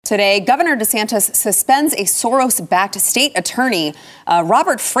Today, Governor DeSantis suspends a Soros-backed state attorney.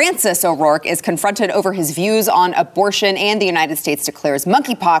 Robert Francis O'Rourke is confronted over his views on abortion, and the United States declares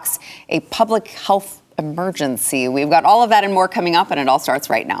monkeypox a public health emergency. We've got all of that and more coming up, and it all starts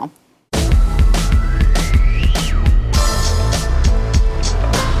right now.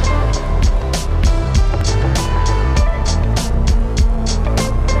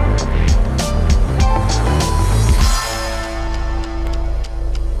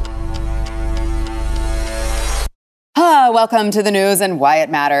 Welcome to the news and why it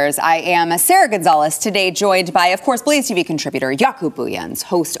matters. I am Sarah Gonzalez, today joined by, of course, Blaze TV contributor Jakub Bujens,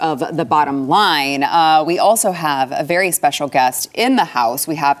 host of The Bottom Line. We also have a very special guest in the House.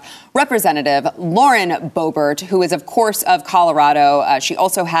 We have Representative Lauren Boebert, who is, of course, of Colorado. She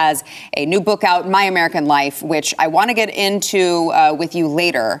also has a new book out, My American Life, which I want to get into with you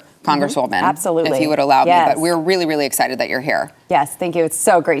later, Congresswoman. Absolutely. If you would allow me. But we're really, really excited that you're here. Yes, thank you. It's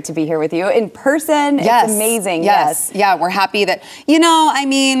so great to be here with you in person. Yes. It's amazing. Yes. Yeah, we're happy that,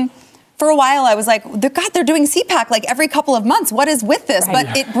 for a while I was like, they're doing CPAC like every couple of months. What is with this? Right.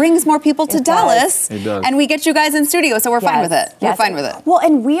 But it brings more people to Dallas. It does. And we get you guys in studio, so we're fine with it. Yes. We're fine with it. Well,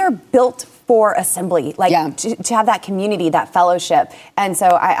 and we are built for assembly, to have that community, that fellowship. And so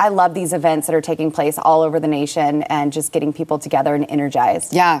I love these events that are taking place all over the nation and just getting people together and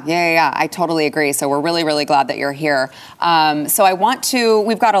energized. Yeah. I totally agree. So we're really, really glad that you're here. So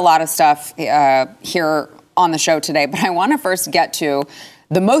we've got a lot of stuff here on the show today, but I want to first get to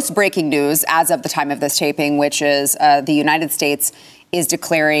the most breaking news as of the time of this taping, which is the United States is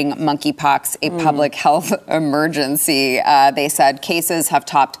declaring monkeypox a public health emergency. They said cases have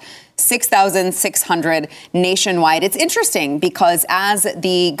topped 6,600 nationwide. It's interesting because as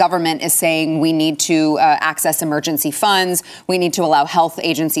the government is saying we need to access emergency funds, we need to allow health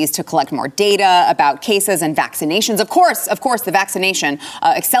agencies to collect more data about cases and vaccinations. Of course, the vaccination,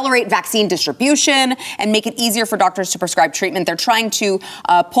 accelerate vaccine distribution and make it easier for doctors to prescribe treatment. They're trying to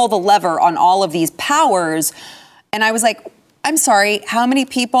pull the lever on all of these powers. And I was like, I'm sorry, how many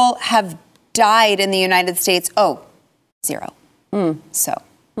people have died in the United States? Oh, 0.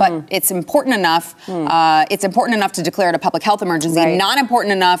 But it's important enough. It's important enough to declare it a public health emergency. Right. Not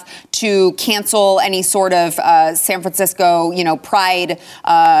important enough to cancel any sort of San Francisco, Pride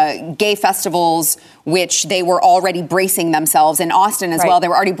gay festivals, which they were already bracing themselves in Austin as well. They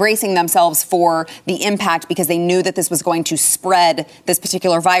were already bracing themselves for the impact because they knew that this was going to spread this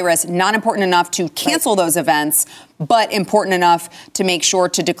particular virus. Not important enough to cancel those events, but important enough to make sure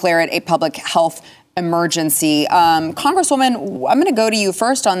to declare it a public health emergency. Congresswoman, I'm going to go to you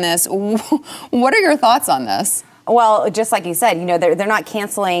first on this. What are your thoughts on this? Well, just like you said, they're not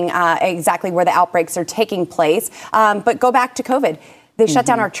canceling exactly where the outbreaks are taking place. But go back to COVID. They shut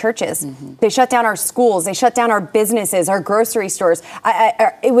down our churches. They shut down our schools. They shut down our businesses, our grocery stores.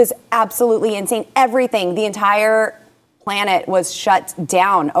 It was absolutely insane. Everything, the entire planet was shut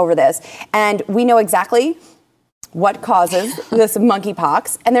down over this. And we know exactly what causes this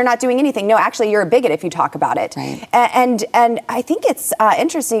monkeypox, and they're not doing anything. No, actually, you're a bigot if you talk about it. Right. And I think it's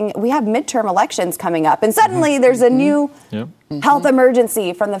interesting. We have midterm elections coming up, and suddenly there's a new health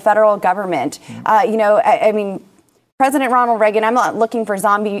emergency from the federal government. I mean, President Ronald Reagan, I'm not looking for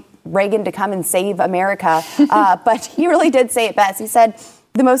zombie Reagan to come and save America, but he really did say it best. He said,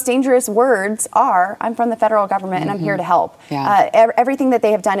 the most dangerous words are, I'm from the federal government and I'm here to help. Everything that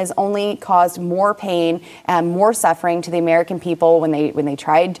they have done has only caused more pain and more suffering to the American people when they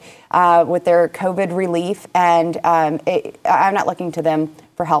tried with their COVID relief. And I'm not looking to them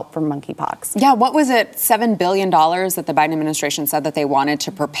for help from monkeypox. Yeah, what was it, $7 billion that the Biden administration said that they wanted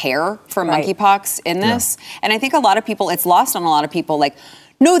to prepare for monkeypox in this? Yeah. And I think it's lost on a lot of people, like,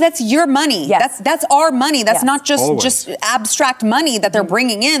 no, that's your money. Yes. That's our money. That's not just abstract money that they're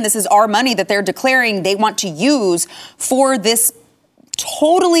bringing in. This is our money that they're declaring they want to use for this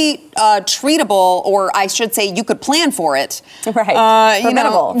totally treatable, or I should say you could plan for it. Right.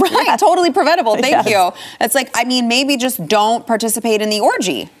 Preventable. Totally preventable. Thank you. It's like, maybe just don't participate in the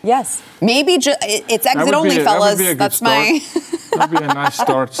orgy. Yes. Maybe it's exit only, fellas. That's my... That'd be a nice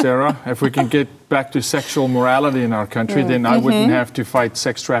start, Sarah. If we can get back to sexual morality in our country, then I wouldn't have to fight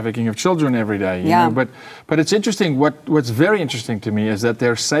sex trafficking of children every day. You know? But it's interesting. What's very interesting to me is that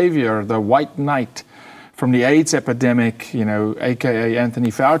their savior, the white knight from the AIDS epidemic, a.k.a.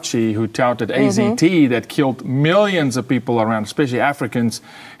 Anthony Fauci, who touted AZT that killed millions of people around, especially Africans.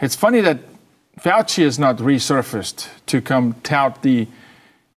 It's funny that Fauci has not resurfaced to come tout the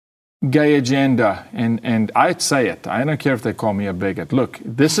gay agenda, and I'd say it. I don't care if they call me a bigot. Look,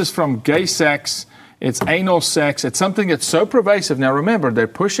 this is from gay sex It's anal sex. It's something that's so pervasive. Now, remember, they're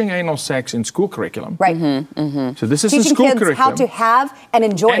pushing anal sex in school curriculum. Right. So this is Teaching in school kids curriculum. how to have and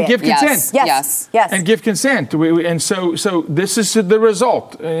enjoy and it. give consent. Yes. And give consent. And so this is the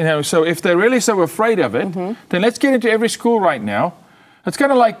result. So if they're really so afraid of it, then let's get into every school right now. It's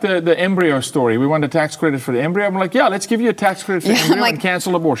kind of like the embryo story. We want a tax credit for the embryo. I'm like, yeah, let's give you a tax credit for the embryo and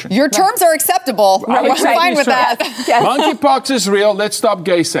cancel abortion. Your terms are acceptable. We're fine with that. Monkeypox is real. Let's stop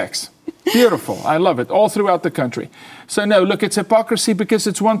gay sex. Beautiful. I love it. All throughout the country. So no, look, it's hypocrisy because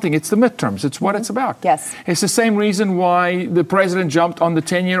it's one thing. It's the midterms. It's what it's about. Yes. It's the same reason why the president jumped on the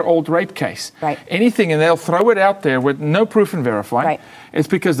 10-year-old rape case. Right. Anything, and they'll throw it out there with no proof and verify. Right. It's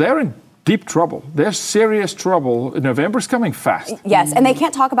because they're in deep trouble. There's serious trouble. November's coming fast. Yes, and they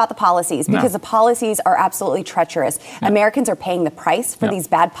can't talk about the policies because the policies are absolutely treacherous. Yeah. Americans are paying the price for these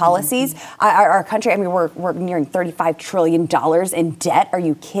bad policies. Our country, I mean, we're nearing $35 trillion in debt. Are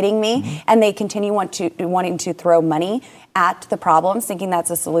you kidding me? And they continue wanting to throw money at the problems, thinking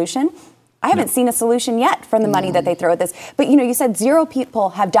that's a solution. I haven't seen a solution yet from the money that they throw at this. But, you said 0 people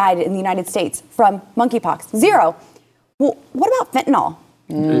have died in the United States from monkeypox. 0. Well, what about fentanyl?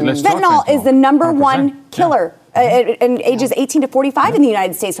 Fentanyl is the number 1 killer in ages 18 to 45 in the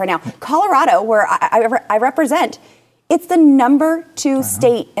United States right now. Colorado, where I represent, it's the number 2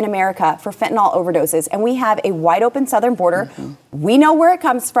 state in America for fentanyl overdoses. And we have a wide open southern border. We know where it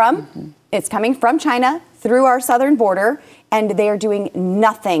comes from. It's coming from China through our southern border, and they are doing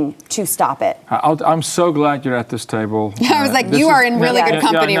nothing to stop it. I'm so glad you're at this table. I was like, you are in really good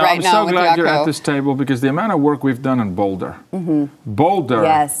company right now. I'm so glad you're at this table because the amount of work we've done in Boulder, Boulder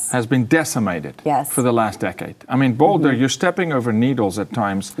has been decimated for the last decade. I mean, Boulder, you're stepping over needles at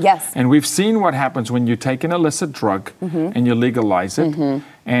times. Yes. And we've seen what happens when you take an illicit drug and you legalize it.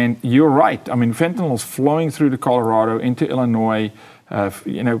 And you're right. I mean, fentanyl is flowing through to Colorado, into Illinois,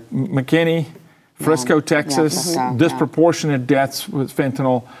 McKinney, Frisco, Texas, disproportionate deaths with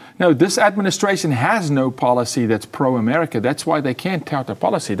fentanyl. No, this administration has no policy that's pro-America. That's why they can't tout a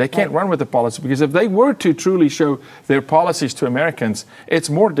policy. They can't run with the policy because if they were to truly show their policies to Americans, it's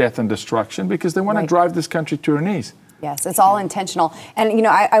more death and destruction because they want to drive this country to her knees. Yes, it's all intentional. And,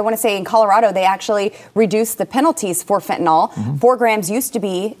 I want to say in Colorado, they actually reduced the penalties for fentanyl. 4 grams used to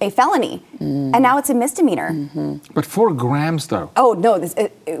be a felony, and now it's a misdemeanor. But 4 grams, though. Oh, no.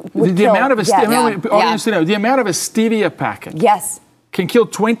 The amount of a stevia packet can kill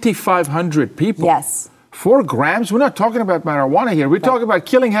 2,500 people. Yes. 4 grams? We're not talking about marijuana here. We're talking about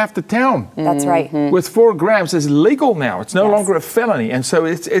killing half the town. That's right. With 4 grams. It's legal now. It's no longer a felony. And so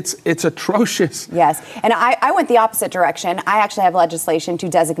it's atrocious. Yes. And I went the opposite direction. I actually have legislation to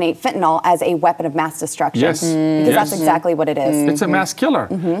designate fentanyl as a weapon of mass destruction. Yes. Because that's exactly what it is. It's a mass killer.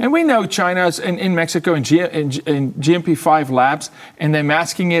 And we know China's in Mexico in GMP5 labs, and they're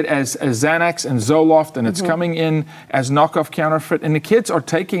masking it as Xanax and Zoloft, and it's coming in as knockoff counterfeit. And the kids are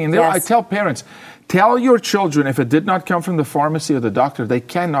taking, and I tell parents, tell your children if it did not come from the pharmacy or the doctor, they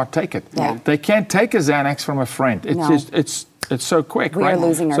cannot take it. Yeah. They can't take a Xanax from a friend. It's so quick, we right? are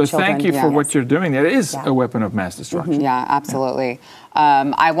losing our children. So thank you for what you're doing. It is a weapon of mass destruction. Yeah, absolutely.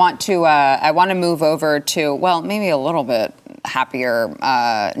 I want to move over to, well, maybe a little bit happier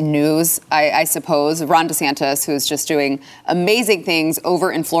news, I suppose. Ron DeSantis, who's just doing amazing things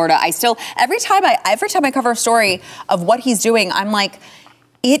over in Florida. Every time I cover a story of what he's doing, I'm like,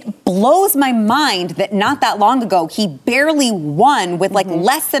 it blows my mind that not that long ago, he barely won with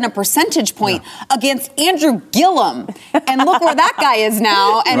less than a percentage point against Andrew Gillum. And look where that guy is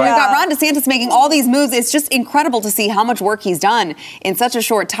now. And we've got Ron DeSantis making all these moves. It's just incredible to see how much work he's done in such a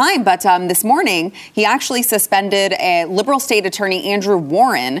short time. But this morning, he actually suspended a liberal state attorney, Andrew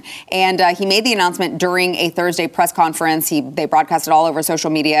Warren. And he made the announcement during a Thursday press conference. They broadcast it all over social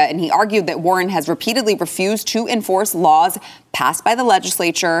media. And he argued that Warren has repeatedly refused to enforce laws passed by the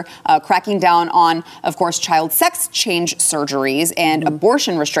legislature, cracking down on, of course, child sex change surgeries and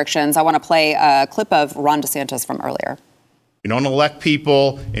abortion restrictions. I want to play a clip of Ron DeSantis from earlier. You don't elect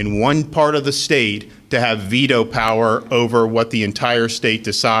people in one part of the state to have veto power over what the entire state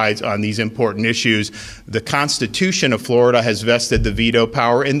decides on these important issues. The Constitution of Florida has vested the veto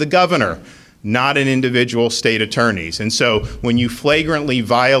power in the governor, not in individual state attorneys. And so when you flagrantly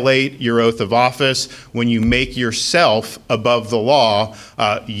violate your oath of office, when you make yourself above the law,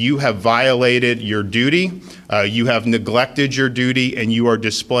 you have violated your duty, you have neglected your duty, and you are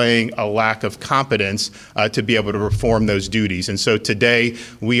displaying a lack of competence to be able to perform those duties. And so today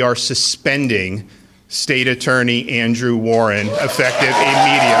we are suspending State Attorney Andrew Warren effective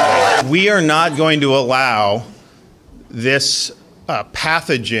immediately. We are not going to allow this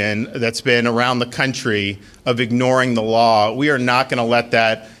pathogen that's been around the country of ignoring the law. We are not going to let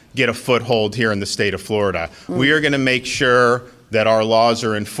that get a foothold here in the state of Florida. We are going to make sure that our laws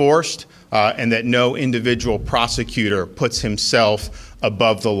are enforced and that no individual prosecutor puts himself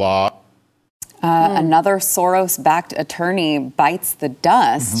above the law. Another Soros-backed attorney bites the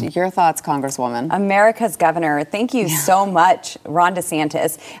dust. Your thoughts, Congresswoman? America's governor. Thank you so much, Ron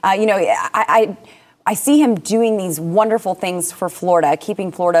DeSantis. I see him doing these wonderful things for Florida,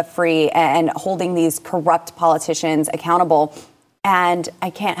 keeping Florida free and holding these corrupt politicians accountable. And I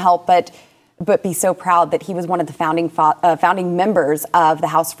can't help but be so proud that he was one of the founding members of the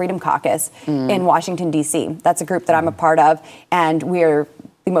House Freedom Caucus in Washington, D.C. That's a group that I'm a part of, and we're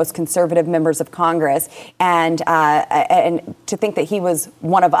the most conservative members of Congress, and to think that he was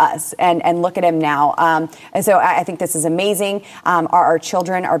one of us, and look at him now. And so I think this is amazing. Our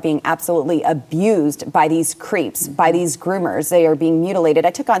children are being absolutely abused by these creeps, by these groomers. They are being mutilated. I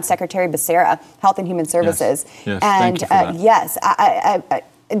took on Secretary Becerra, Health and Human Services, yes, and thank you for that. yes,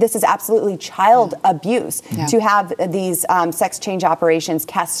 this is absolutely child abuse to have these sex change operations,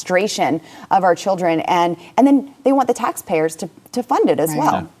 castration of our children, and then they want the taxpayers to fund it as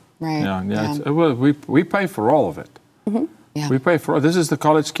well. Well, we pay for all of it. We pay for this is the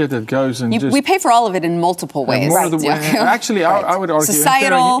college kid that goes and we pay for all of it in multiple ways. Actually, I would argue,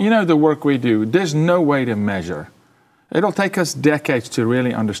 societal. The work we do, there's no way to measure. It'll take us decades to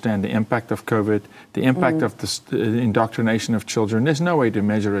really understand the impact of COVID, the impact of the indoctrination of children. There's no way to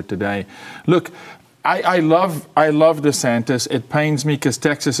measure it today. Look, I love DeSantis. It pains me because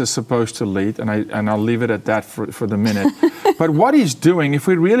Texas is supposed to lead, and I'll leave it at that for the minute. But what he's doing, if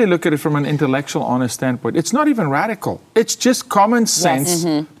we really look at it from an intellectual, honest standpoint, it's not even radical. It's just common sense.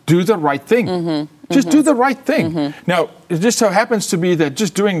 Do the right thing. Just do the right thing. Now, it just so happens to be that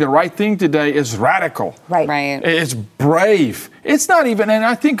just doing the right thing today is radical. Right. It's brave. It's not even, and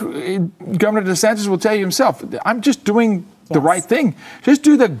I think Governor DeSantis will tell you himself, I'm just doing the right thing. Just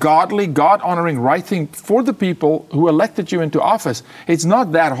do the godly, God-honoring right thing for the people who elected you into office. It's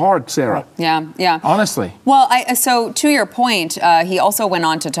not that hard, Sarah. Yeah. Honestly. Well, so to your point, he also went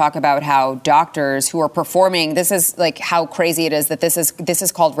on to talk about how doctors who are performing, this is like how crazy it is that this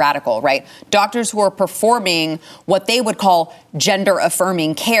is called radical, right? Doctors who are performing what they would call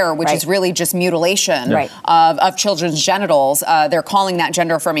gender-affirming care, which is really just mutilation of children's genitals. They're calling that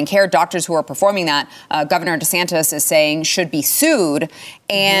gender-affirming care. Doctors who are performing that, Governor DeSantis is saying, should be sued.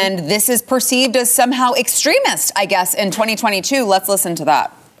 And this is perceived as somehow extremist, I guess, in 2022. Let's listen to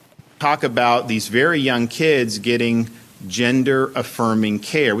that. Talk about these very young kids getting gender-affirming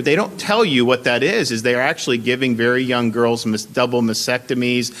care. What they don't tell you what that is they're actually giving very young girls double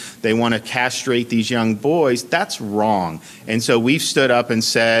mastectomies. They want to castrate these young boys. That's wrong. And so we've stood up and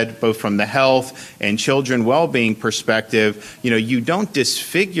said, both from the health and children well-being perspective, you don't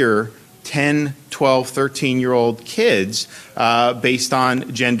disfigure 10, 12, 13-year-old kids based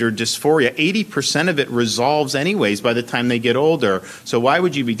on gender dysphoria. 80% of it resolves anyways by the time they get older. So why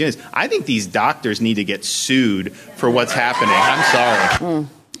would you be doing this? I think these doctors need to get sued for what's happening. I'm sorry.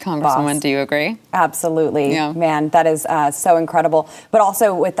 Congresswoman, do you agree? Absolutely. Yeah. Man, that is so incredible. But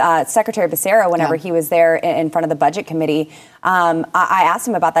also with Secretary Becerra, whenever he was there in front of the Budget Committee, I asked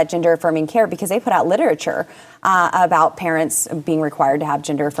him about that gender-affirming care because they put out literature about parents being required to have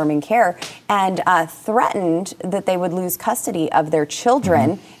gender-affirming care and threatened that they would lose custody of their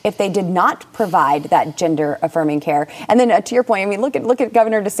children if they did not provide that gender-affirming care. And then to your point, I mean, look at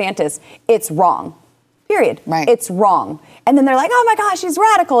Governor DeSantis. It's wrong. Period. Right. It's wrong. And then they're like, oh my gosh, he's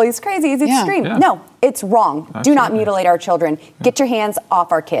radical, he's crazy, he's extreme. No, it's wrong. Absolutely. Do not mutilate our children. Get your hands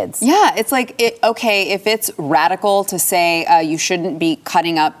off our kids. Yeah, it's like, if it's radical to say you shouldn't be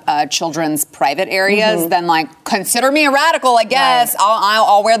cutting up children's private areas, then consider me a radical, I guess. Right.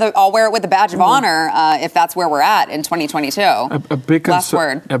 I'll wear it with a badge of honor if that's where we're at in 2022. A big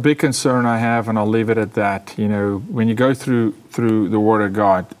concern I have, and I'll leave it at that, when you go through the Word of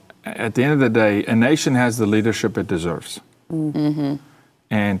God, at the end of the day, a nation has the leadership it deserves.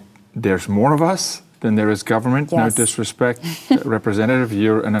 And there's more of us than there is government. No disrespect. Representative,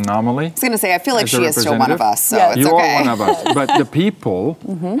 you're an anomaly. I was going to say, I feel like she is still one of us, so it's you okay. are one of us. But the people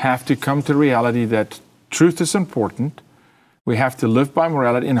have to come to reality that truth is important. We have to live by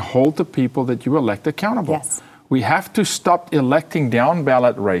morality and hold the people that you elect accountable. Yes. We have to stop electing down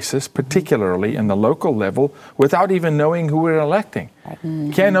ballot races, particularly in the local level, without even knowing who we're electing.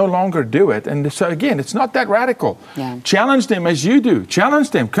 You can no longer do it. And so again, it's not that radical. Challenge them as you do. Challenge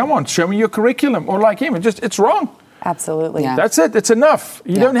them. Come on, show me your curriculum. Or like him, it's wrong. Absolutely. Yeah. That's it. It's enough.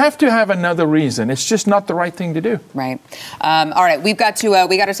 You don't have to have another reason. It's just not the right thing to do. Right. All right. We've got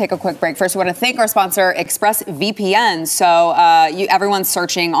to take a quick break. First, we want to thank our sponsor, ExpressVPN. So everyone's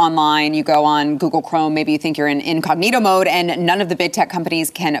searching online. You go on Google Chrome. Maybe you think you're in incognito mode, and none of the big tech companies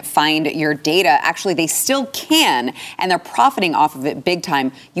can find your data. Actually, they still can, and they're profiting off of it big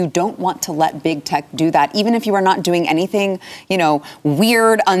time. You don't want to let big tech do that, even if you are not doing anything,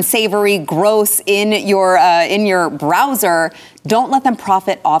 weird, unsavory, gross in your browser. Don't let them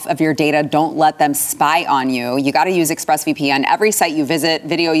profit off of your data. Don't let them spy on you. You got to use ExpressVPN. Every site you visit,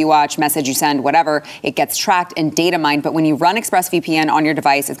 video you watch, message you send, whatever, it gets tracked and data mined. But when you run ExpressVPN on your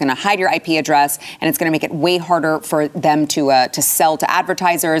device, it's going to hide your IP address, and it's going to make it way harder for them to sell to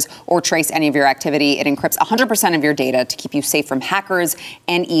advertisers or trace any of your activity. It encrypts 100% of your data to keep you safe from hackers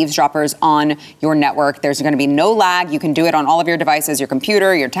and eavesdroppers on your network. There's going to be no lag. You can do it on all of your devices, your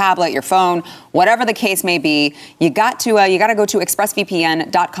computer, your tablet, your phone, whatever the case may be. You got to go to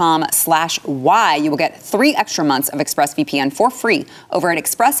expressvpn.com/Y. You will get 3 extra months of ExpressVPN for free over at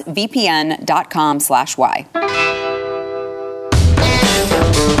expressvpn.com/Y.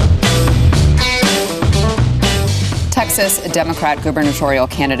 Texas Democrat gubernatorial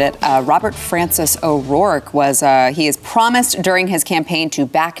candidate Robert Francis O'Rourke he is promised during his campaign to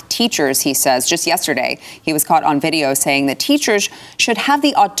back teachers, he says. Just yesterday, he was caught on video saying that teachers should have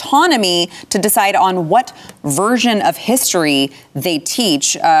the autonomy to decide on what version of history they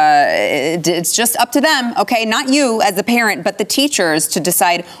teach. It's just up to them, okay? Not you as the parent, but the teachers to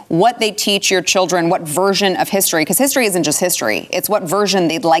decide what they teach your children, what version of history, because history isn't just history. It's what version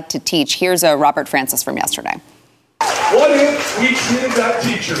they'd like to teach. Here's Robert Francis from yesterday. What if we treated that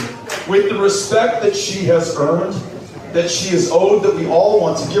teacher with the respect that she has earned, that she is owed, that we all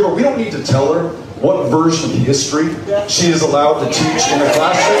want to give her? We don't need to tell her what version of history she is allowed to teach in the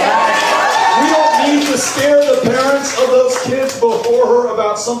classroom. We don't need to scare the parents of those kids before her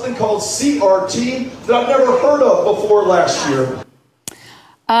about something called CRT that I've never heard of before last year.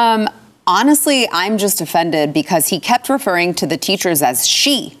 Honestly, I'm just offended because he kept referring to the teachers as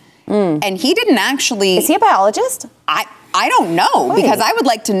she. And he didn't actually... Is he a biologist? I don't know, because I would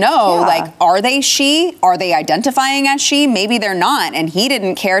like to know, are they she? Are they identifying as she? Maybe they're not. And he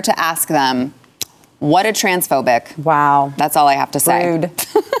didn't care to ask them. What a transphobic. Wow. That's all I have to say. Rude.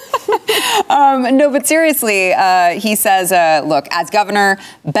 No, but seriously, he says, look, as governor,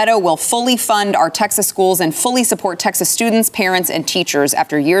 Beto will fully fund our Texas schools and fully support Texas students, parents, and teachers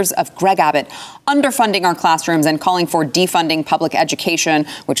after years of Greg Abbott underfunding our classrooms and calling for defunding public education,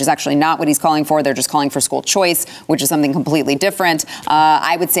 which is actually not what he's calling for. They're just calling for school choice, which is something completely different.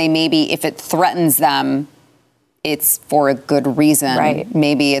 I would say maybe if it threatens them, it's for a good reason. Right.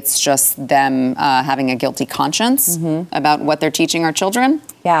 Maybe it's just them having a guilty conscience about what they're teaching our children.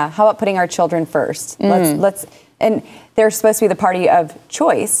 Yeah. How about putting our children first? Let's and they're supposed to be the party of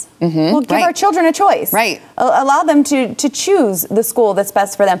choice. Well, give our children a choice. Right. Allow them to choose the school that's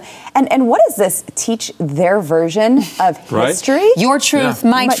best for them. And what is this? Teach their version of history? Your truth,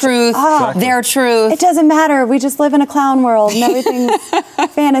 my truth, their truth. It doesn't matter. We just live in a clown world and everything's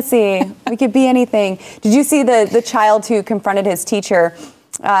fantasy. We could be anything. Did you see the child who confronted his teacher?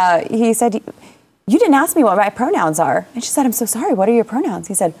 He said, "You didn't ask me what my pronouns are." And she said, "I'm so sorry. What are your pronouns?"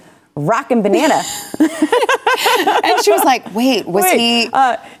 He said, "Rock and banana." And she was like, wait, he?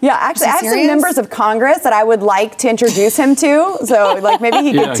 Yeah, actually, I have some members of Congress that I would like to introduce him to. So, maybe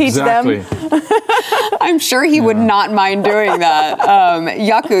he could teach them. I'm sure he would not mind doing that.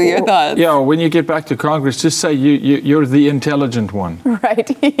 Yaku, your thoughts? Yeah, when you get back to Congress, just say you're the intelligent one. Right,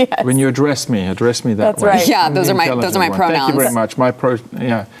 yes. When you address me that That's way. That's right. Yeah, those are my pronouns. Thank you very much.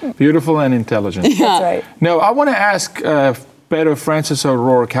 Beautiful and intelligent. That's right. No, I want to ask Beto Francis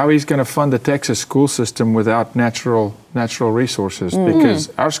O'Rourke how he's going to fund the Texas school system without natural resources, because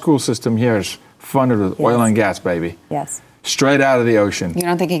our school system here is funded with oil and gas, baby. Yes. Straight out of the ocean. You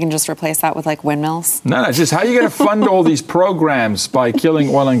don't think he can just replace that with windmills? No, it's just how are you going to fund all these programs by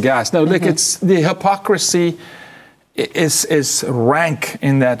killing oil and gas? No, look, it's the hypocrisy is rank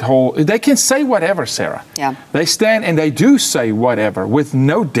in that whole. They can say whatever, Sarah. Yeah. They stand and they do say whatever with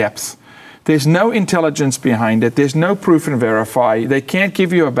no depth. There's no intelligence behind it. There's no proof and verify. They can't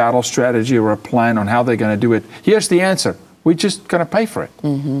give you a battle strategy or a plan on how they're going to do it. Here's the answer. We're just going to pay for it.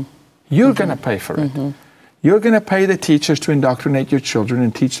 You're going to pay for it. You're going to pay the teachers to indoctrinate your children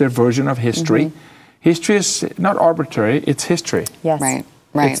and teach their version of history. History is not arbitrary. It's history. Yes. Right.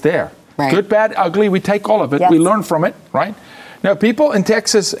 It's there. Right. Good, bad, ugly. We take all of it. Yes. We learn from it, right? Now, people in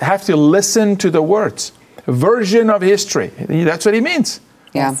Texas have to listen to the words. Version of history. That's what he means.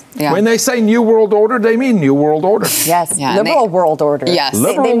 Yeah. Yeah. When they say New World Order, they mean New World Order. Yes. Yeah, Liberal world order. Yes.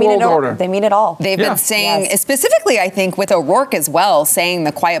 Liberal mean world order. They mean it all. They've been saying, specifically, I think, with O'Rourke as well, saying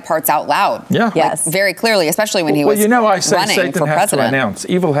the quiet parts out loud. Yeah. Yes. Very clearly, especially when he was I say running Satan for has president. to announce.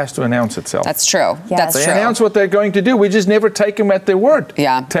 Evil has to announce itself. That's true. Yes. That's They true. announce what they're going to do. We just never take them at their word.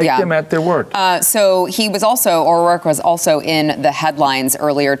 Yeah. Take them at their word. So O'Rourke was also in the headlines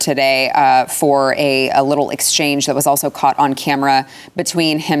earlier today for a little exchange that was also caught on camera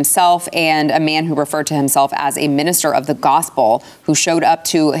between himself and a man who referred to himself as a minister of the gospel, who showed up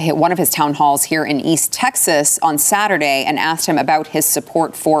to one of his town halls here in East Texas on Saturday and asked him about his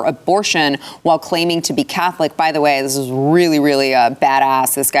support for abortion while claiming to be Catholic. By the way, this is really, really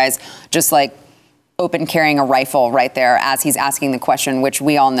badass. This guy's just like open carrying a rifle right there as he's asking the question, which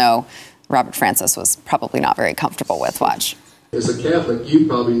we all know Robert Francis was probably not very comfortable with. Watch. As a Catholic, you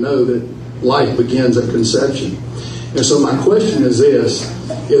probably know that life begins at conception. And so my question is this,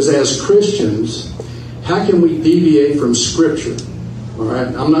 is as Christians, how can we deviate from Scripture? All right?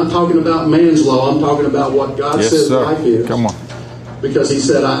 I'm not talking about man's law. I'm talking about what God says life is. Come on. Because he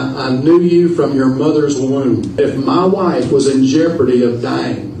said, I knew you from your mother's womb. If my wife was in jeopardy of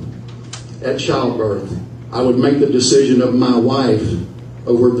dying at childbirth, I would make the decision of my wife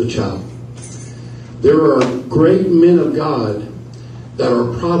over the child. There are great men of God that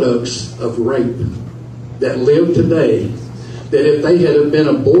are products of rape that live today, that if they had been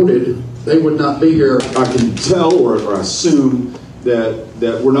aborted, they would not be here. I can tell or assume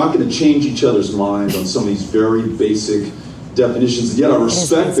that we're not going to change each other's minds on some of these very basic definitions, and yet I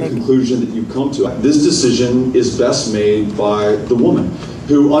respect the conclusion that you come to. This decision is best made by the woman,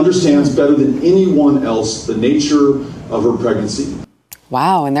 who understands better than anyone else the nature of her pregnancy.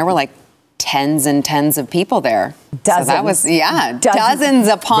 Wow, and there were like tens and tens of people there. Dozens. So that was, dozens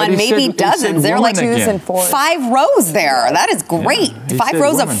upon maybe dozens. There were like 2s and 4s. 5 rows there. That is great. Yeah, 5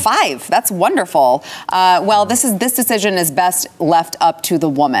 rows of 5. That's wonderful. Well, this decision is best left up to the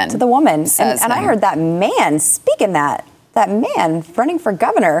woman. To the woman. And I heard that man speaking that man running for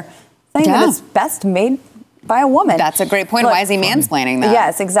governor saying that it's best made by a woman. That's a great point. Why is he mansplaining that?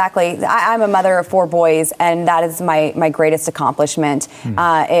 Yes, exactly. I'm a mother of 4 boys, and that is my greatest accomplishment,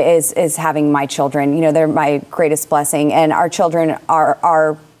 is having my children. You know, they're my greatest blessing, and our children are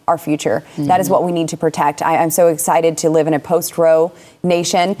our future. Mm-hmm. That is what we need to protect. I'm so excited to live in a post-Roe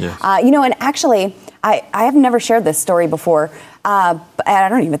nation. Yes. And actually, I have never shared this story before, and I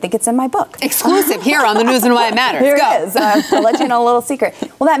don't even think it's in my book. Exclusive here on The News and Why It Matters. Here it is. I'll let you know a little secret.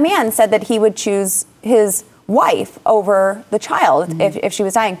 Well, that man said that he would choose his wife over the child if she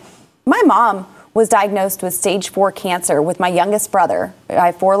was dying. My mom was diagnosed with stage 4 cancer with my youngest brother. I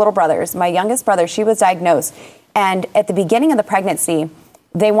have 4 little brothers. My youngest brother, she was diagnosed. And at the beginning of the pregnancy,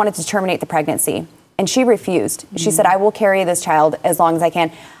 they wanted to terminate the pregnancy. And she refused. She said, I will carry this child as long as I can.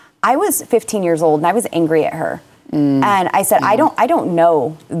 I was 15 years old and I was angry at her. And I said, I don't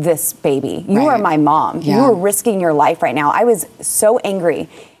know this baby. You are my mom. You are risking your life right now. I was so angry.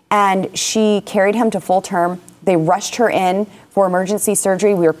 And she carried him to full term. They rushed her in for emergency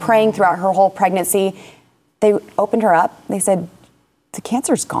surgery. We were praying throughout her whole pregnancy. They opened her up. They said, the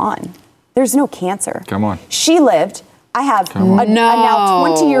cancer's gone. There's no cancer. Come on. She lived. I have a now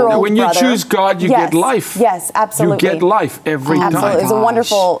 20-year-old brother. When you choose God, you get life. Yes, absolutely. You get life every time. Absolutely. It's a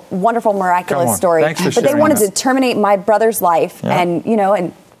wonderful, wonderful, miraculous story. Thanks for but they wanted that. to terminate my brother's life, and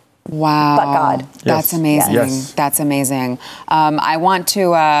wow. But God. That's amazing. Yes. That's amazing. I want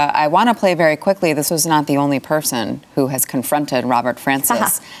to play very quickly. This was not the only person who has confronted Robert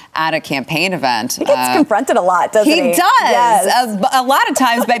Francis at a campaign event. He gets confronted a lot, doesn't he? He does. Yes. A lot of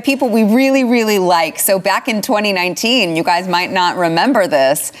times by people we really, really like. So back in 2019, you guys might not remember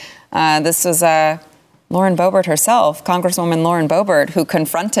this. This was Lauren Boebert herself, Congresswoman Lauren Boebert, who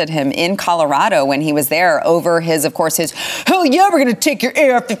confronted him in Colorado when he was there over his, hell yeah, we're going to take your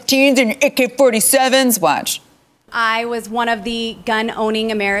AR-15s and your AK-47s. Watch. I was one of the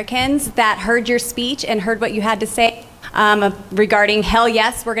gun-owning Americans that heard your speech and heard what you had to say regarding hell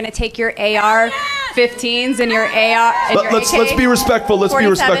yes, we're going to take your AR-15s and your AR. And Let's be respectful. Let's be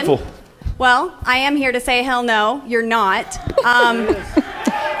respectful. Well, I am here to say hell no, you're not.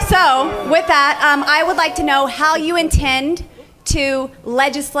 So, with that, I would like to know how you intend to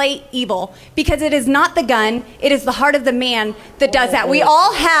legislate evil, because it is not the gun, it is the heart of the man that does that. We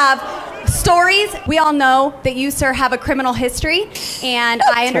all have stories. We all know that you, sir, have a criminal history, and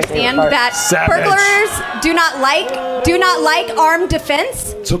I understand that burglars do not like armed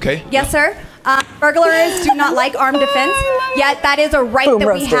defense. It's okay. Yes, sir. Burglars do not like armed defense, yet that is a right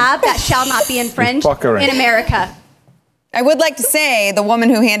that we have that shall not be infringed in America. I would like to say the woman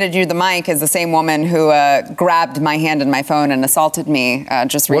who handed you the mic is the same woman who grabbed my hand and my phone and assaulted me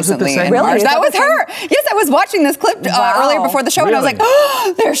just recently. Was it the same? Really? That was her. Yes, I was watching this clip earlier before the show, and I was like,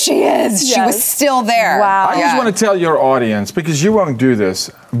 oh, there she is. Yes. She was still there. Wow. I just want to tell your audience, because you won't do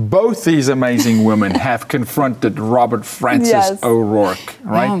this, both these amazing women have confronted Robert Francis O'Rourke,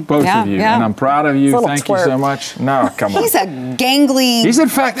 right? Both of you. And I'm proud of you. Thank you so much. No, come on. He's a gangly. He's in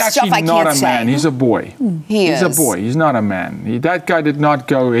fact actually not a man. He's a boy. He's a boy. He's not a man. That guy did not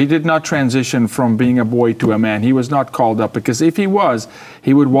go, he did not transition from being a boy to a man. He was not called up, because if he was,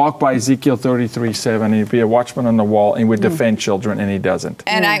 he would walk by Ezekiel 33:7. He'd be a watchman on the wall and would defend children, and he doesn't.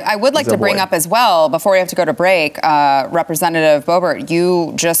 And I would like to bring up as well, before we have to go to break, Representative Boebert,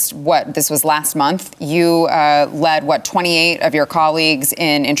 you just, this was last month, you led, 28 of your colleagues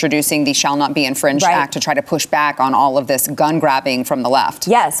in introducing the Shall Not Be Infringed Act to try to push back on all of this gun grabbing from the left.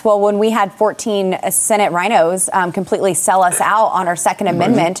 Yes, well, when we had 14 Senate rhinos completely sell us out on our Second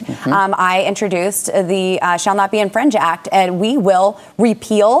Amendment, I introduced the Shall Not Be Infringed Act, and we will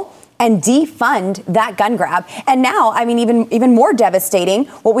repeal and defund that gun grab. And now, I mean, even more devastating,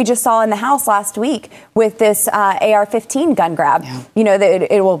 what we just saw in the House last week with this AR-15 gun grab. Yeah. You know,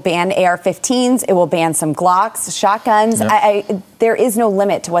 it will ban AR-15s, it will ban some Glocks, shotguns. Yep. There is no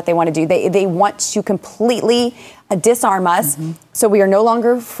limit to what they want to do. They want to completely disarm us, so we are no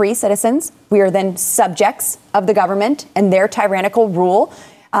longer free citizens. We are then subjects of the government and their tyrannical rule.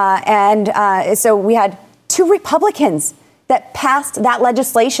 So we had 2 Republicans that passed that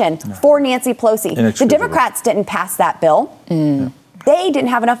legislation for Nancy Pelosi. The Democrats didn't pass that bill. They didn't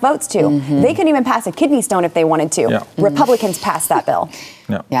have enough votes to. They couldn't even pass a kidney stone if they wanted to. Yeah. Republicans passed that bill.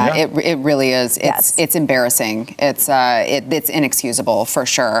 It really is. It's embarrassing. It's inexcusable for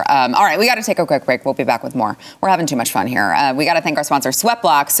sure. All right, we got to take a quick break. We'll be back with more. We're having too much fun here. We got to thank our sponsor,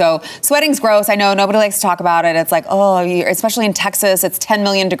 Sweatblock. So sweating's gross. I know nobody likes to talk about it. It's like, especially in Texas, it's 10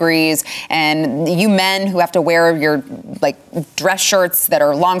 million degrees, and you men who have to wear your dress shirts that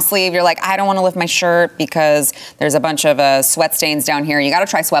are long sleeve, you're like, I don't want to lift my shirt because there's a bunch of sweat stains down here. You got to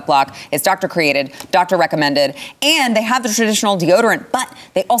try Sweatblock. It's doctor created, doctor recommended, and they have the traditional deodorant, but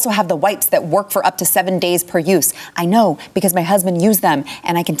they also have the wipes that work for up to 7 days per use. I know, because my husband used them,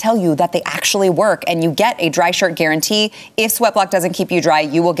 and I can tell you that they actually work, and you get a dry shirt guarantee. If Sweatblock doesn't keep you dry,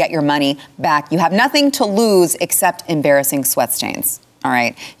 you will get your money back. You have nothing to lose except embarrassing sweat stains. All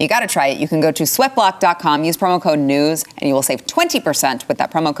right, you got to try it. You can go to sweatblock.com, use promo code NEWS, and you will save 20% with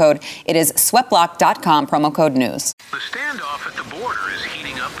that promo code. It is sweatblock.com, promo code NEWS. The standoff at the border is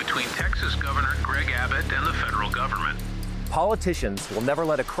heating up between Texas Governor Greg Abbott and the federal government. Politicians will never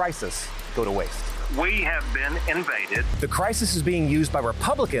let a crisis go to waste. We have been invaded. The crisis is being used by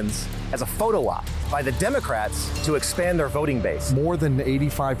Republicans as a photo op, by the Democrats to expand their voting base. More than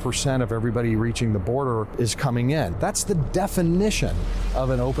 85% of everybody reaching the border is coming in. That's the definition of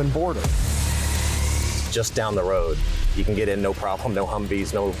an open border. Just down the road, you can get in no problem, no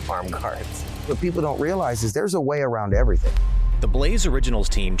Humvees, no armed guards. What people don't realize is there's a way around everything. The Blaze Originals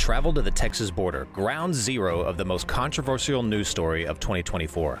team traveled to the Texas border, ground zero of the most controversial news story of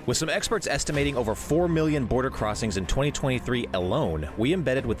 2024. With some experts estimating over 4 million border crossings in 2023 alone, we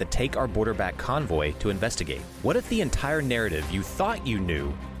embedded with the Take Our Border Back convoy to investigate. What if the entire narrative you thought you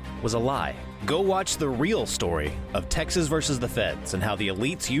knew was a lie? Go watch the real story of Texas versus the feds and how the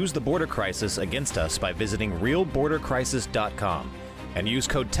elites use the border crisis against us by visiting realbordercrisis.com. And use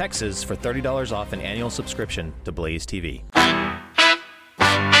code TEXAS for $30 off an annual subscription to Blaze TV.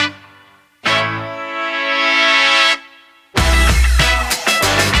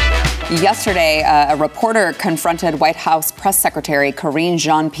 Yesterday, a reporter confronted White House Press Secretary Karine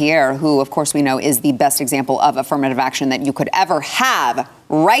Jean-Pierre, who, of course, we know is the best example of affirmative action that you could ever have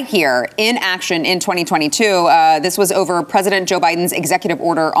right here in action in 2022. This was over President Joe Biden's executive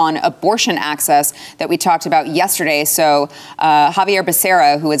order on abortion access that we talked about yesterday. So Javier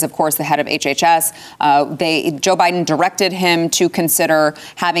Becerra, who is, of course, the head of HHS, Joe Biden directed him to consider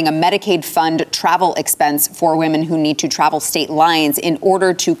having a Medicaid fund travel expense for women who need to travel state lines in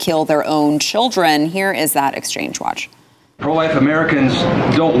order to kill their own children. Here is that exchange. Watch. Pro-life Americans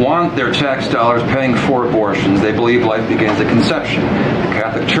don't want their tax dollars paying for abortions. They believe life begins at conception. The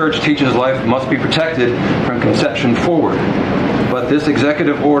Catholic Church teaches life must be protected from conception forward. But this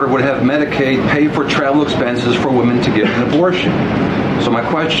executive order would have Medicaid pay for travel expenses for women to get an abortion. So my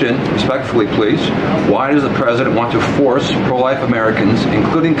question, respectfully please, why does the president want to force pro-life Americans,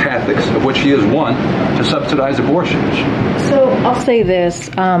 including Catholics, of which he is one, to subsidize abortions? So I'll say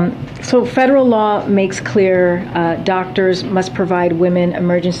this. So federal law makes clear doctors must provide women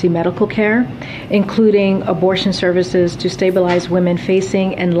emergency medical care, including abortion services to stabilize women facing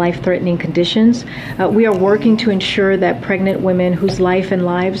life-facing and life-threatening conditions. We are working to ensure that pregnant women whose life and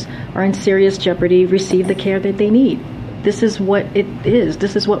lives are in serious jeopardy receive the care that they need. This is what it is.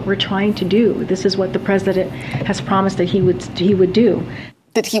 This is what we're trying to do. This is what the president has promised that he would do.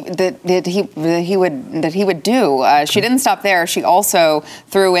 That he would do. She didn't stop there. She also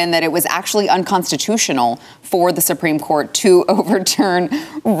threw in that it was actually unconstitutional for the Supreme Court to overturn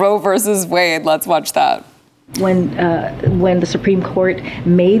Roe versus Wade. Let's watch that. When the Supreme Court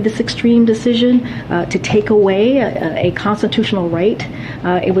made this extreme decision to take away a constitutional right,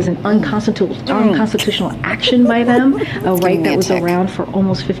 it was an unconstitutional action by them, a right that was around for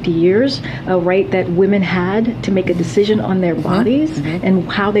almost 50 years, a right that women had to make a decision on their bodies and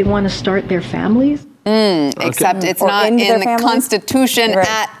how they want to start their families. Except it's not in the Constitution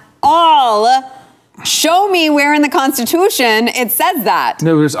at all. Show me where in the Constitution it says that.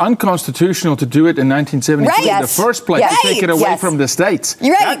 No, it was unconstitutional to do it in 1972 in the first place, to take it away from the states.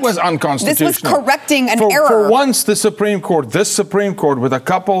 You're right. That was unconstitutional. This was correcting an error. For once, this Supreme Court, with a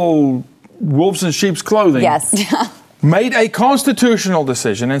couple wolves in sheep's clothing, made a constitutional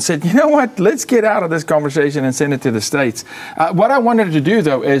decision and said, you know what, let's get out of this conversation and send it to the states. What I wanted to do,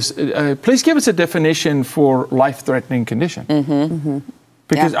 though, is please give us a definition for life-threatening condition.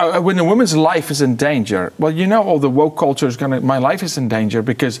 Because when a woman's life is in danger, well, you know, all the woke culture is my life is in danger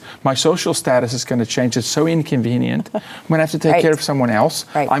because my social status is going to change. It's so inconvenient. I'm going to have to take care of someone else.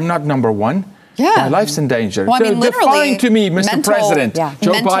 I'm not number one. My life's in danger. Well, I mean, define to me, Mr. President,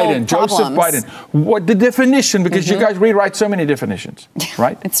 Joe Biden, Joseph Biden, what the definition, because you guys rewrite so many definitions,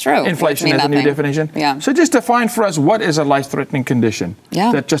 right? It's true. Inflation has a new definition. So just define for us what is a life-threatening condition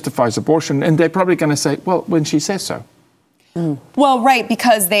that justifies abortion. And they're probably going to say, well, when she says so. Well, right,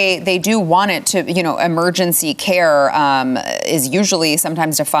 because they do want it to, you know, emergency care is usually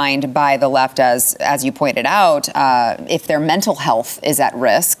sometimes defined by the left as you pointed out, if their mental health is at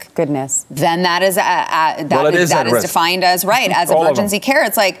risk. Then that is defined as as emergency care.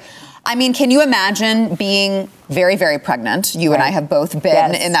 It's like, I mean, can you imagine being very, very pregnant? You and I have both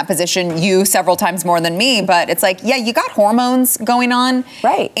been in that position, you several times more than me, but it's like, you got hormones going on.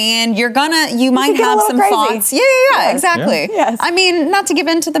 And you might have some thoughts. Exactly. I mean, not to give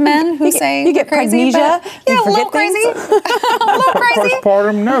in to the men who say you get crazy, crazy, a little crazy. A little crazy.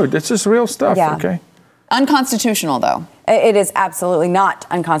 Postpartum, no, this is real stuff, okay? Unconstitutional, though. It is absolutely not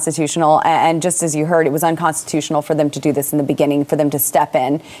unconstitutional. And just as you heard, it was unconstitutional for them to do this in the beginning, for them to step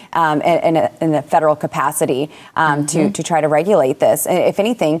in a federal capacity to try to regulate this. If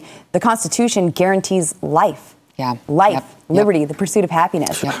anything, the Constitution guarantees life. Life, liberty, the pursuit of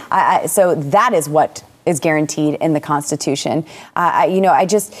happiness. So that is what is guaranteed in the Constitution.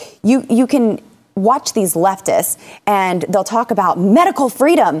 You can watch these leftists and they'll talk about medical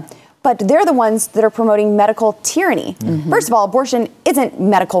freedom. But they're the ones that are promoting medical tyranny. First of all, abortion isn't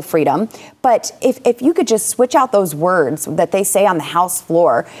medical freedom. But if you could just switch out those words that they say on the House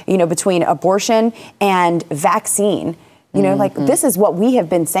floor, you know, between abortion and vaccine, you know, like this is what we have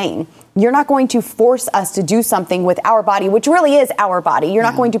been saying. You're not going to force us to do something with our body, which really is our body. You're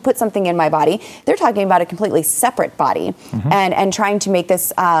not going to put something in my body. They're talking about a completely separate body and trying to make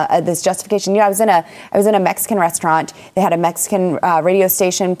this this justification. You know, I was in a Mexican restaurant. They had a Mexican radio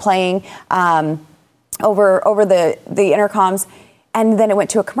station playing over the intercoms, and then it went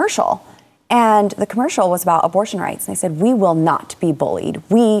to a commercial. And the commercial was about abortion rights. And they said, "We will not be bullied.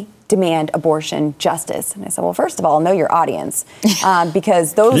 We demand abortion justice." And I said, well, first of all, know your audience,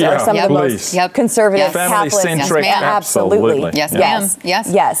 because those are some of the most conservative Catholics. Absolutely.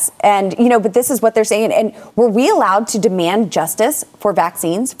 Yes. And, you know, but this is what they're saying. And were we allowed to demand justice for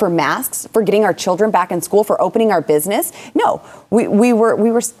vaccines, for masks, for getting our children back in school, for opening our business? No, we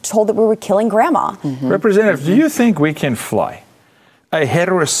were told that we were killing grandma. Representative, do you think we can fly a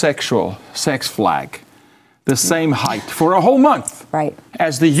heterosexual sex flag the same height for a whole month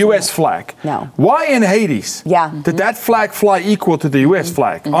as the U.S. flag? No. Why in Hades did that flag fly equal to the U.S.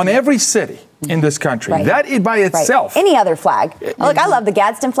 flag on every city in this country? That by itself. Any other flag. Look, I love the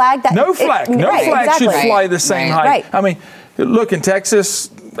Gadsden flag. No flag should fly the same height. I mean, look, in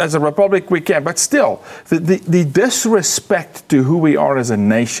Texas, as a republic, we can. But still, the disrespect to who we are as a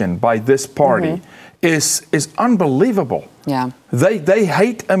nation by this party is unbelievable. They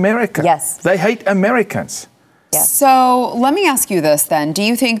hate America. They hate Americans. So let me ask you this then. Do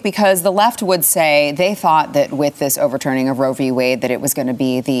you think, because the left would say they thought that with this overturning of Roe v. Wade that it was going to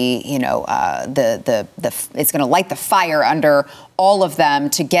be it's going to light the fire under all of them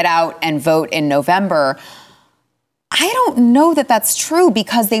to get out and vote in November. I don't know that that's true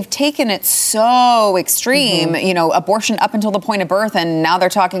because they've taken it so extreme, abortion up until the point of birth, and now they're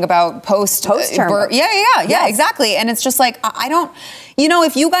talking about post-term. Yeah, exactly. And it's just like, I don't,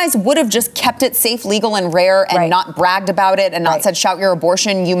 if you guys would have just kept it safe, legal, and rare and not bragged about it and not said shout your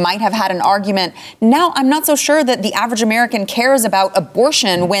abortion, you might have had an argument. Now, I'm not so sure that the average American cares about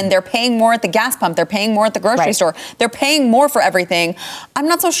abortion when they're paying more at the gas pump, they're paying more at the grocery store, they're paying more for everything. I'm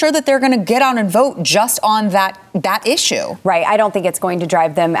not so sure that they're going to get out and vote just on that issue. Right. I don't think it's going to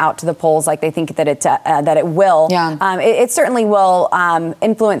drive them out to the polls like they think that it will. Yeah. It certainly will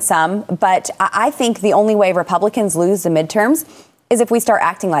influence some, but I think the only way Republicans lose the midterms is if we start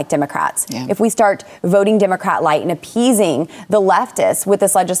acting like Democrats. Yeah. If we start voting Democrat light and appeasing the leftists with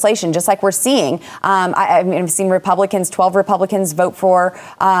this legislation, just like we're seeing. I've seen 12 Republicans vote for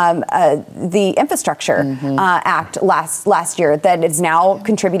the Infrastructure Act last year that is now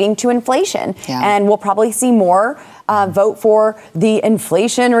contributing to inflation. Yeah. And we'll probably see more vote for the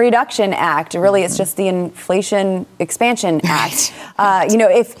Inflation Reduction Act. Really, it's just the Inflation Expansion Act.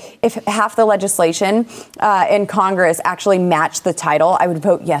 If half the legislation in Congress actually matched the title, I would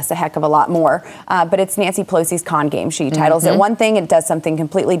vote yes a heck of a lot more. But it's Nancy Pelosi's con game. She titles it one thing, it does something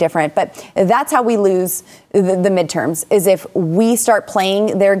completely different. But that's how we lose the midterms, is if we start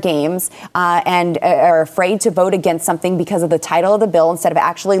playing their games and are afraid to vote against something because of the title of the bill instead of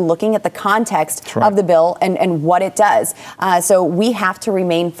actually looking at the context of the bill and what it does. So we have to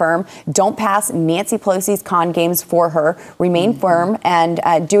remain firm. Don't pass Nancy Pelosi's con games for her. Remain firm and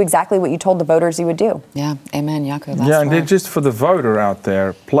do exactly what you told the voters you would do. Yeah, amen, Yaku. And then just for the voter out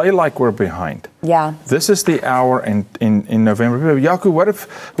there, play like we're behind. Yeah. This is the hour in November. Yaku,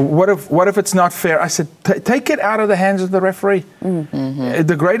 what if it's not fair? I said, take it out of the hands of the referee.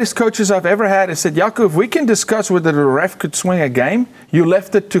 The greatest coaches I've ever had, I said, Yaku, if we can discuss whether the ref could swing a game, you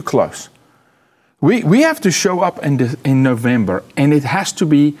left it too close. We have to show up in November, and it has to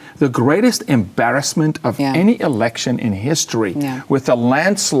be the greatest embarrassment of any election in history with a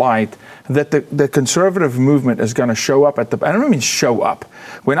landslide that the conservative movement is going to show up at I don't mean show up.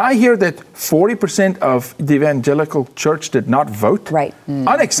 When I hear that 40% of the evangelical church did not vote,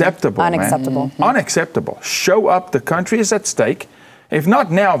 unacceptable, Unacceptable. Man. Unacceptable. Show up. The country is at stake. If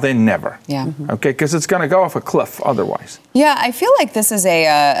not now, then never. Yeah. Okay, because it's going to go off a cliff otherwise. Yeah, I feel like this is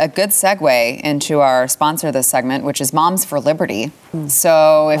a good segue into our sponsor of this segment, which is Moms for Liberty.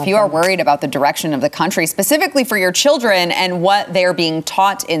 So if you are worried about the direction of the country, specifically for your children and what they're being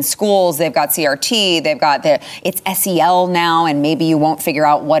taught in schools, they've got CRT, they've got it's SEL now, and maybe you won't figure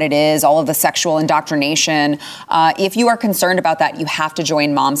out what it is, all of the sexual indoctrination. If you are concerned about that, you have to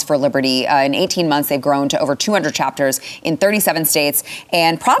join Moms for Liberty. In 18 months, they've grown to over 200 chapters in 37 states.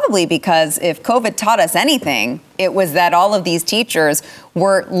 And probably because if COVID taught us anything, it was that all of these teachers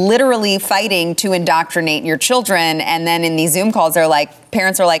were literally fighting to indoctrinate your children. And then in these Zoom calls,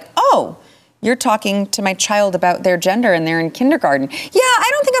 parents are like, oh, you're talking to my child about their gender and they're in kindergarten. Yeah, I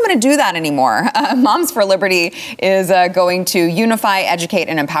don't think I'm going to do that anymore. Moms for Liberty is going to unify, educate,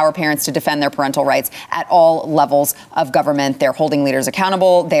 and empower parents to defend their parental rights at all levels of government. They're holding leaders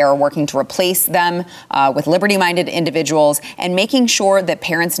accountable. They are working to replace them with liberty-minded individuals and making sure that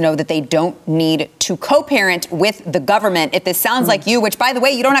parents know that they don't need to co-parent with the government. If this sounds like you, which, by the way,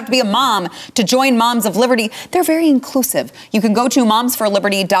 you don't have to be a mom to join Moms of Liberty. They're very inclusive. You can go to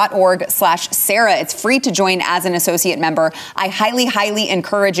momsforliberty.org/Sarah. It's free to join as an associate member. I highly, highly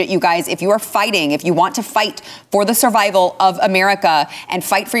encourage it, you guys. If you are fighting, if you want to fight for the survival of America and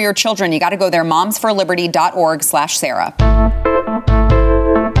fight for your children, you got to go there, momsforliberty.org/Sarah.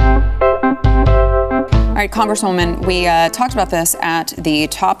 All right, Congresswoman, we talked about this at the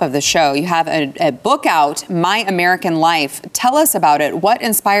top of the show. You have a book out, My American Life. Tell us about it. What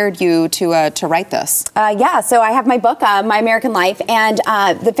inspired you to write this? So I have my book, My American Life, and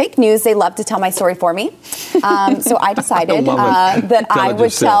the fake news, they love to tell my story for me. So I decided that I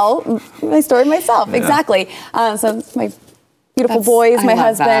would tell my story myself. Yeah. Exactly. So my beautiful boys, my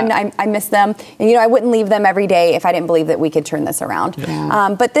husband, I miss them. And, I wouldn't leave them every day if I didn't believe that we could turn this around.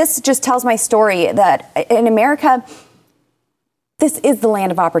 Yeah. But this just tells my story that in America, this is the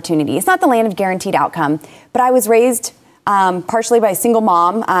land of opportunity. It's not the land of guaranteed outcome. But I was raised partially by a single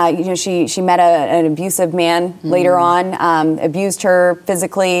mom. She met an abusive man later on, abused her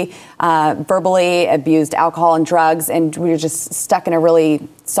physically, verbally, abused alcohol and drugs, and we were just stuck in a really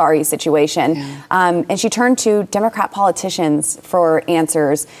sorry situation. Yeah. And she turned to Democrat politicians for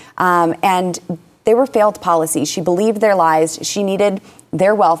answers, and they were failed policies. She believed their lies. She needed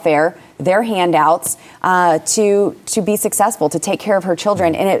their welfare, their handouts, to be successful, to take care of her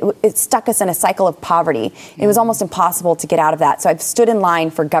children. And it stuck us in a cycle of poverty. It was almost impossible to get out of that. So I've stood in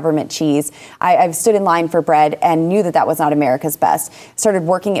line for government cheese. I've stood in line for bread and knew that was not America's best. Started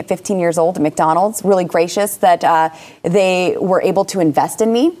working at 15 years old at McDonald's. Really gracious that they were able to invest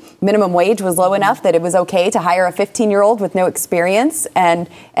in me. Minimum wage was low enough that it was okay to hire a 15-year-old with no experience and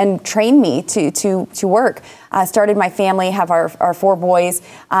train me to work. Started my family, have our 4 boys,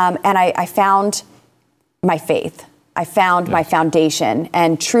 and I found my faith. I found my foundation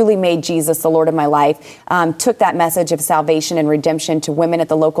and truly made Jesus the Lord of my life. Took that message of salvation and redemption to women at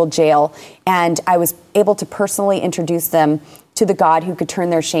the local jail, and I was able to personally introduce them to the God who could turn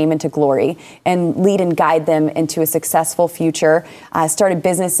their shame into glory and lead and guide them into a successful future. Started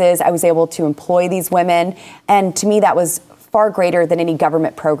businesses. I was able to employ these women, and to me that was far greater than any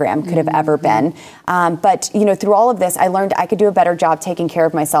government program could have ever been. But, through all of this, I learned I could do a better job taking care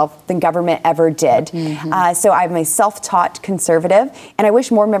of myself than government ever did. So I'm a self-taught conservative, and I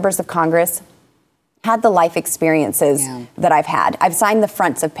wish more members of Congress had the life experiences that I've had. I've signed the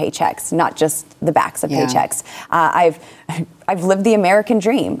fronts of paychecks, not just the backs of paychecks. I've lived the American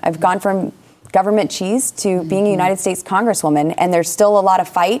dream. I've gone from government cheese to being a United States Congresswoman, and there's still a lot of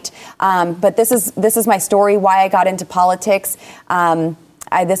fight. But this is my story, why I got into politics.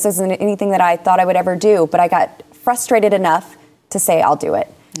 This isn't anything that I thought I would ever do, but I got frustrated enough to say I'll do it.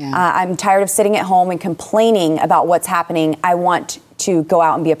 I'm tired of sitting at home and complaining about what's happening. I want to go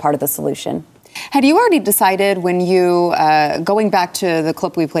out and be a part of the solution. Had you already decided when you, going back to the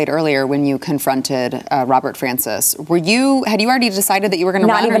clip we played earlier, when you confronted Robert Francis, had you already decided that you were going to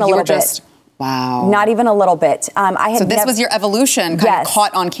run? Not even a little bit. Wow. Not even a little bit. So this was your evolution, kind of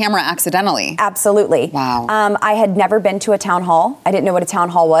caught on camera accidentally. Absolutely. Wow. I had never been to a town hall. I didn't know what a town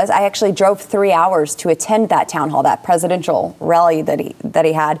hall was. I actually drove 3 hours to attend that town hall, that presidential rally that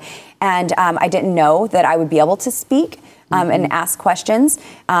he had. And I didn't know that I would be able to speak and ask questions.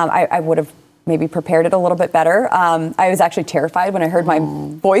 I would have maybe prepared it a little bit better. I was actually terrified when I heard my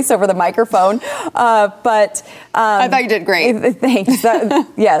voice over the microphone, but I thought you did great. Thanks.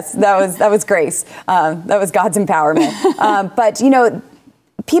 Yes, that was grace. That was God's empowerment. But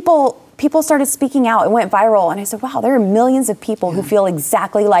people started speaking out. It went viral, and I said, "Wow, there are millions of people who feel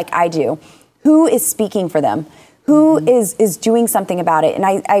exactly like I do. Who is speaking for them? Who is doing something about it?" And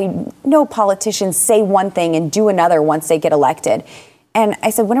I know politicians say one thing and do another once they get elected. And I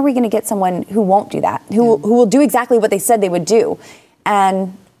said, when are we going to get someone who won't do that, who will do exactly what they said they would do?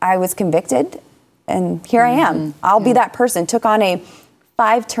 And I was convicted, and here I am. I'll be that person. Took on a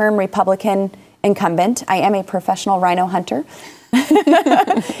 5-term Republican incumbent. I am a professional rhino hunter.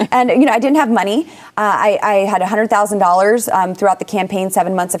 And, I didn't have money. I had $100,000 throughout the campaign,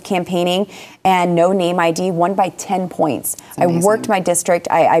 7 months of campaigning, and no name ID, won by 10 points. I worked my district.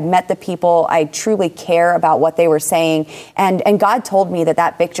 I met the people. I truly care about what they were saying. And God told me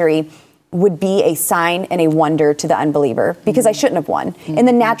that victory would be a sign and a wonder to the unbeliever, because I shouldn't have won. In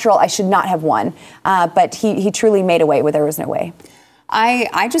the natural, I should not have won. But he truly made a way where there was no way.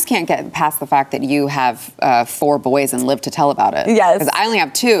 I just can't get past the fact that you have 4 boys and live to tell about it. Yes. Because I only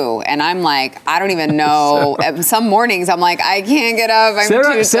have 2, and I'm like, I don't even know. Some mornings I'm like, I can't get up. I'm too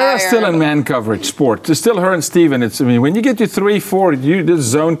tired. Sarah's still in man coverage sport. It's still her and Steven. When you get to 3, 4, this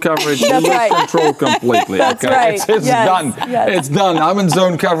zone coverage, you lose control completely. That's right. It's done. Yes. It's done. I'm in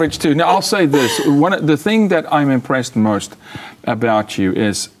zone coverage too. Now, I'll say this. The thing that I'm impressed most about you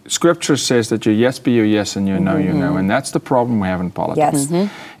is Scripture says that your yes be your yes and your no, your no. And that's the problem we have in politics.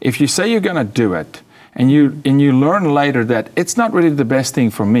 Yes. If you say you're going to do it and you learn later that it's not really the best thing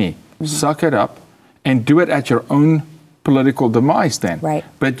for me, suck it up and do it at your own political demise then. Right.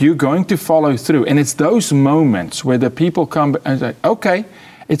 But you're going to follow through. And it's those moments where the people come and say, okay,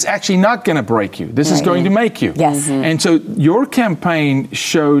 it's actually not going to break you. This is going to make you. Yes. And so your campaign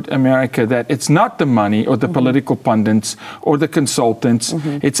showed America that it's not the money or the political pundits or the consultants.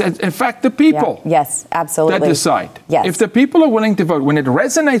 It's, in fact, the people. Yeah. Yes, absolutely. That decide. Yes. If the people are willing to vote, when it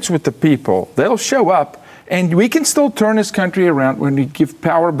resonates with the people, they'll show up, and we can still turn this country around when we give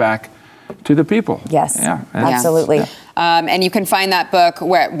power back to the people. Yes, yeah, absolutely. And you can find that book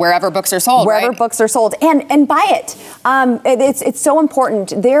wherever books are sold, Wherever books are sold. And buy it. It's so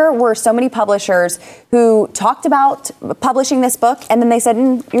important. There were so many publishers who talked about publishing this book, and then they said,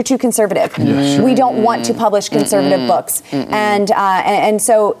 you're too conservative. Yeah, sure. We don't want to publish conservative books. And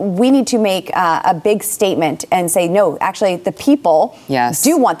so we need to make a big statement and say, no, actually, the people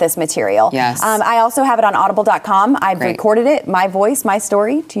do want this material. Yes. I also have it on audible.com. I've recorded it, my voice, my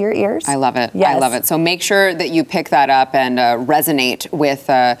story, to your ears. I love it. Yes. I love it. So make sure that you pick that up. up and resonate with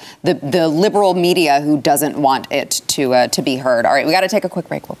the liberal media who doesn't want it to be heard. All right, we got to take a quick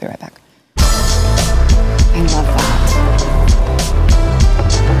break. We'll be right back. I love that.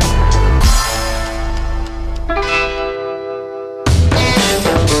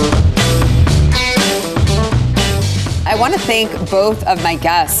 I want to thank both of my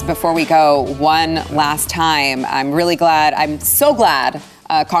guests before we go one last time. I'm so glad,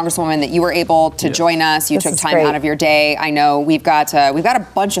 Congresswoman, that you were able to join us. You took time out of your day. I know we've got a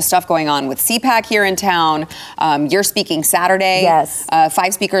bunch of stuff going on with CPAC here in town. You're speaking Saturday. Yes.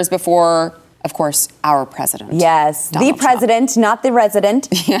 5 speakers before, of course, our president. Yes, Donald the president, Trump. not the resident.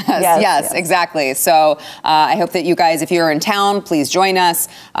 Yes, exactly. So I hope that you guys, if you're in town, please join us.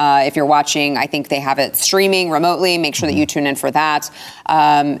 If you're watching, I think they have it streaming remotely. Make sure that you tune in for that.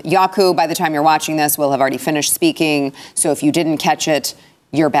 Yaku, by the time you're watching this, will have already finished speaking. So if you didn't catch it,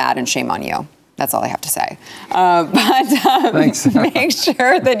 you're bad and shame on you. That's all I have to say. Thanks. Make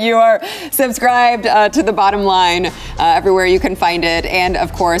sure that you are subscribed to The Bottom Line everywhere you can find it. And,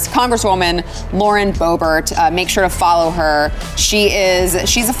 of course, Congresswoman Lauren Boebert. Make sure to follow her.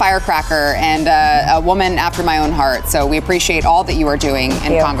 She's a firecracker and a woman after my own heart. So we appreciate all that you are doing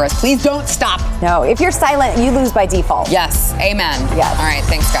in Congress. Please don't stop. No, if you're silent, you lose by default. Yes. Amen. Yes. All right.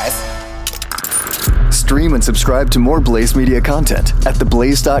 Thanks, guys. Stream and subscribe to more Blaze Media content at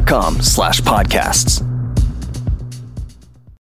theblaze.com/podcasts.